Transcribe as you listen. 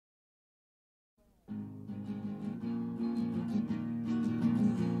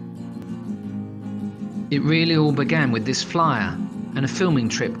It really all began with this flyer and a filming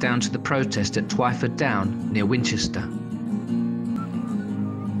trip down to the protest at Twyford Down near Winchester.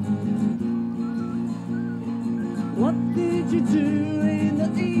 What did you do in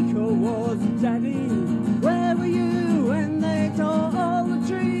the eco-wars, Daddy? Where were you when they tore all the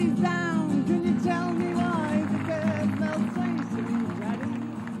trees down? Can you tell me why the girls smell strange to me, Daddy?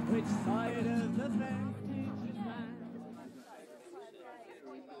 Which side of the fence did you stand? Ladies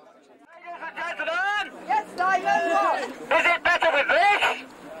and gentlemen! Yes, Simon, what? Is it better with this?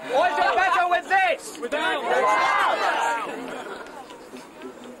 Or is it better with this? Without.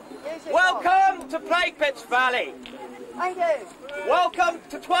 Welcome to Plague Pits Valley. Thank you. Welcome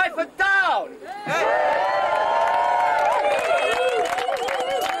to Twyford Down.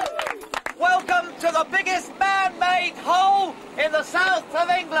 Welcome to the biggest man-made hole in the south of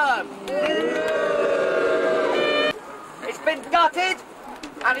England. It's been gutted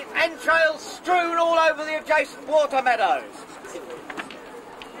and its entrails strewn all over the adjacent water meadows.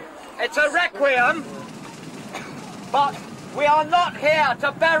 It's a requiem, but we are not here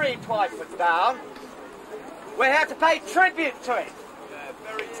to bury Twyford Down. We're here to pay tribute to it. Yeah,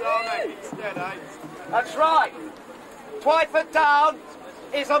 bury tarmac instead, eh? That's right. Twyford Down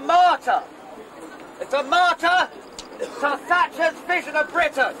is a martyr. It's a martyr to Thatcher's vision of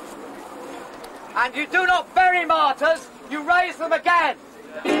Britain. And you do not bury martyrs, you raise them again.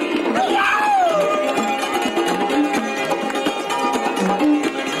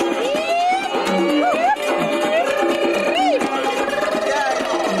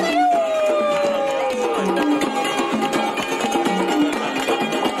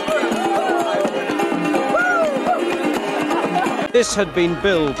 This had been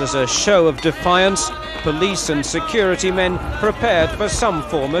billed as a show of defiance. Police and security men prepared for some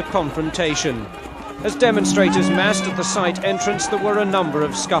form of confrontation. As demonstrators massed at the site entrance, there were a number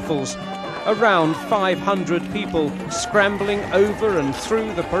of scuffles. Around 500 people scrambling over and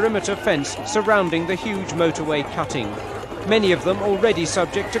through the perimeter fence surrounding the huge motorway cutting. Many of them already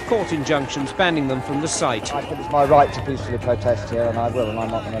subject to court injunctions banning them from the site. I think it's my right to peacefully protest here, and I will, and I'm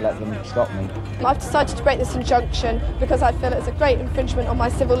not going to let them stop me. I've decided to break this injunction because I feel it's a great infringement on my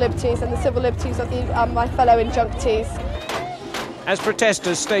civil liberties and the civil liberties of my fellow injunctees. As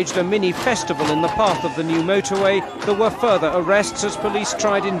protesters staged a mini festival in the path of the new motorway, there were further arrests as police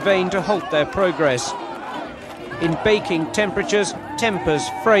tried in vain to halt their progress. In baking temperatures, tempers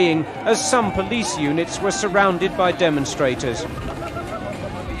fraying as some police units were surrounded by demonstrators.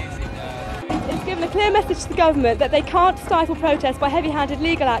 It's given a clear message to the government that they can't stifle protest by heavy-handed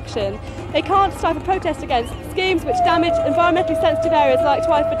legal action. They can't stifle protest against schemes which damage environmentally sensitive areas like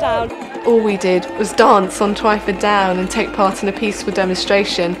Twyford Down. All we did was dance on Twyford Down and take part in a peaceful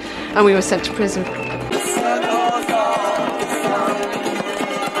demonstration, and we were sent to prison.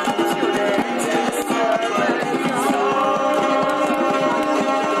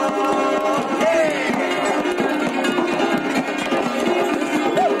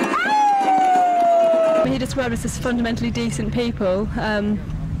 He described us as fundamentally decent people, and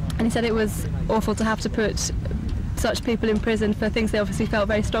he said it was awful to have to put such people in prison for things they obviously felt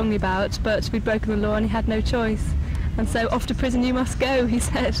very strongly about, but we'd broken the law and he had no choice. And so off to prison you must go, he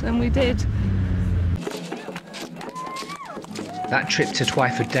said, and we did. That trip to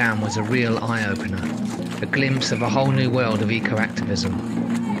Twyford Down was a real eye-opener, a glimpse of a whole new world of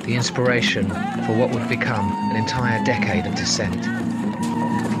eco-activism, the inspiration for what would become an entire decade of dissent.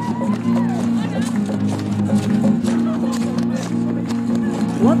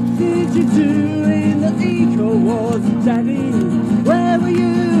 What did you do in the eco-wars, Daddy? Where were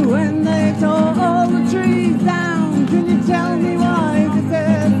you when they tore all the trees down? Can you tell me why this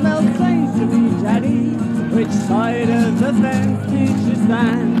air smells strange to me, Daddy? Which side of the fence did you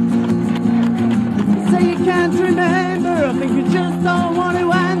stand? You say you can't remember, I think you just don't want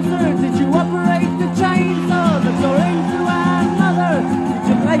to answer. Did you operate the chainsaw that tore into our mother? Did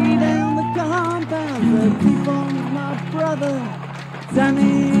you lay down the compound where people my brother?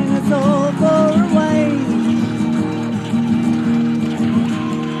 Standing us all far away.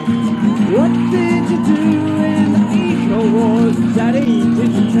 What did you do in the eco-wars, Daddy?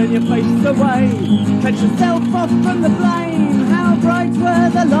 Did you turn your face away? Catch yourself off from the blame? How bright were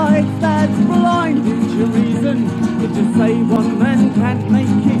the lights that blinded your reason? Did you say one man can't make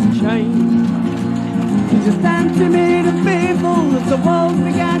it change? Did you stand timid and fearful as the walls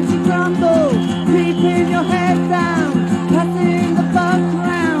began to crumble? Keeping your head down, passing the buck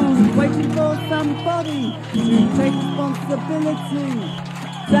round, waiting for somebody to take responsibility,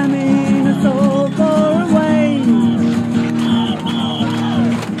 damning us all far away.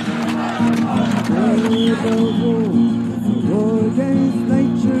 The war against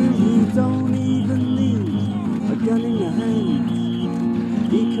nature, you don't even need gun in your hand.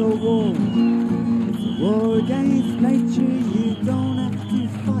 Eco-war, it's a war against nature. You don't have to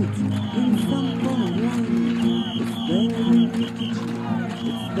fight in some foreign land. It's there in your kitchen,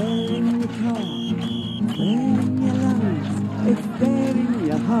 it's there in your car, it's there in your lungs, it's there in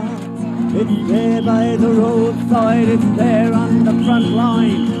your heart. It's there by the roadside, it's there on the front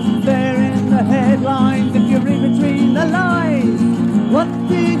line, it's there in the headlines if you read between the lines. What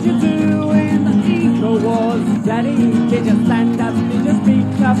did you do in the eco-wars, Daddy? Did you stand up, did you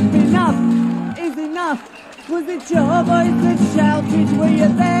speak up? Enough is enough. Was it your voice that shouted? Were you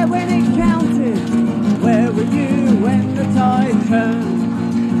there when it counted? Where were you when the tide turned?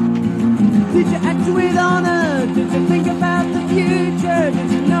 Did you act with honour? Did you think about the future?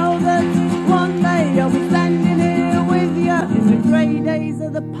 Did you know that one day I'll be standing here with you in the grey days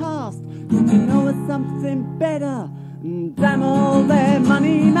of the past? Did you know of something better? Damn all their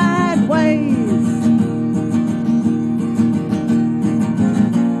money mad ways.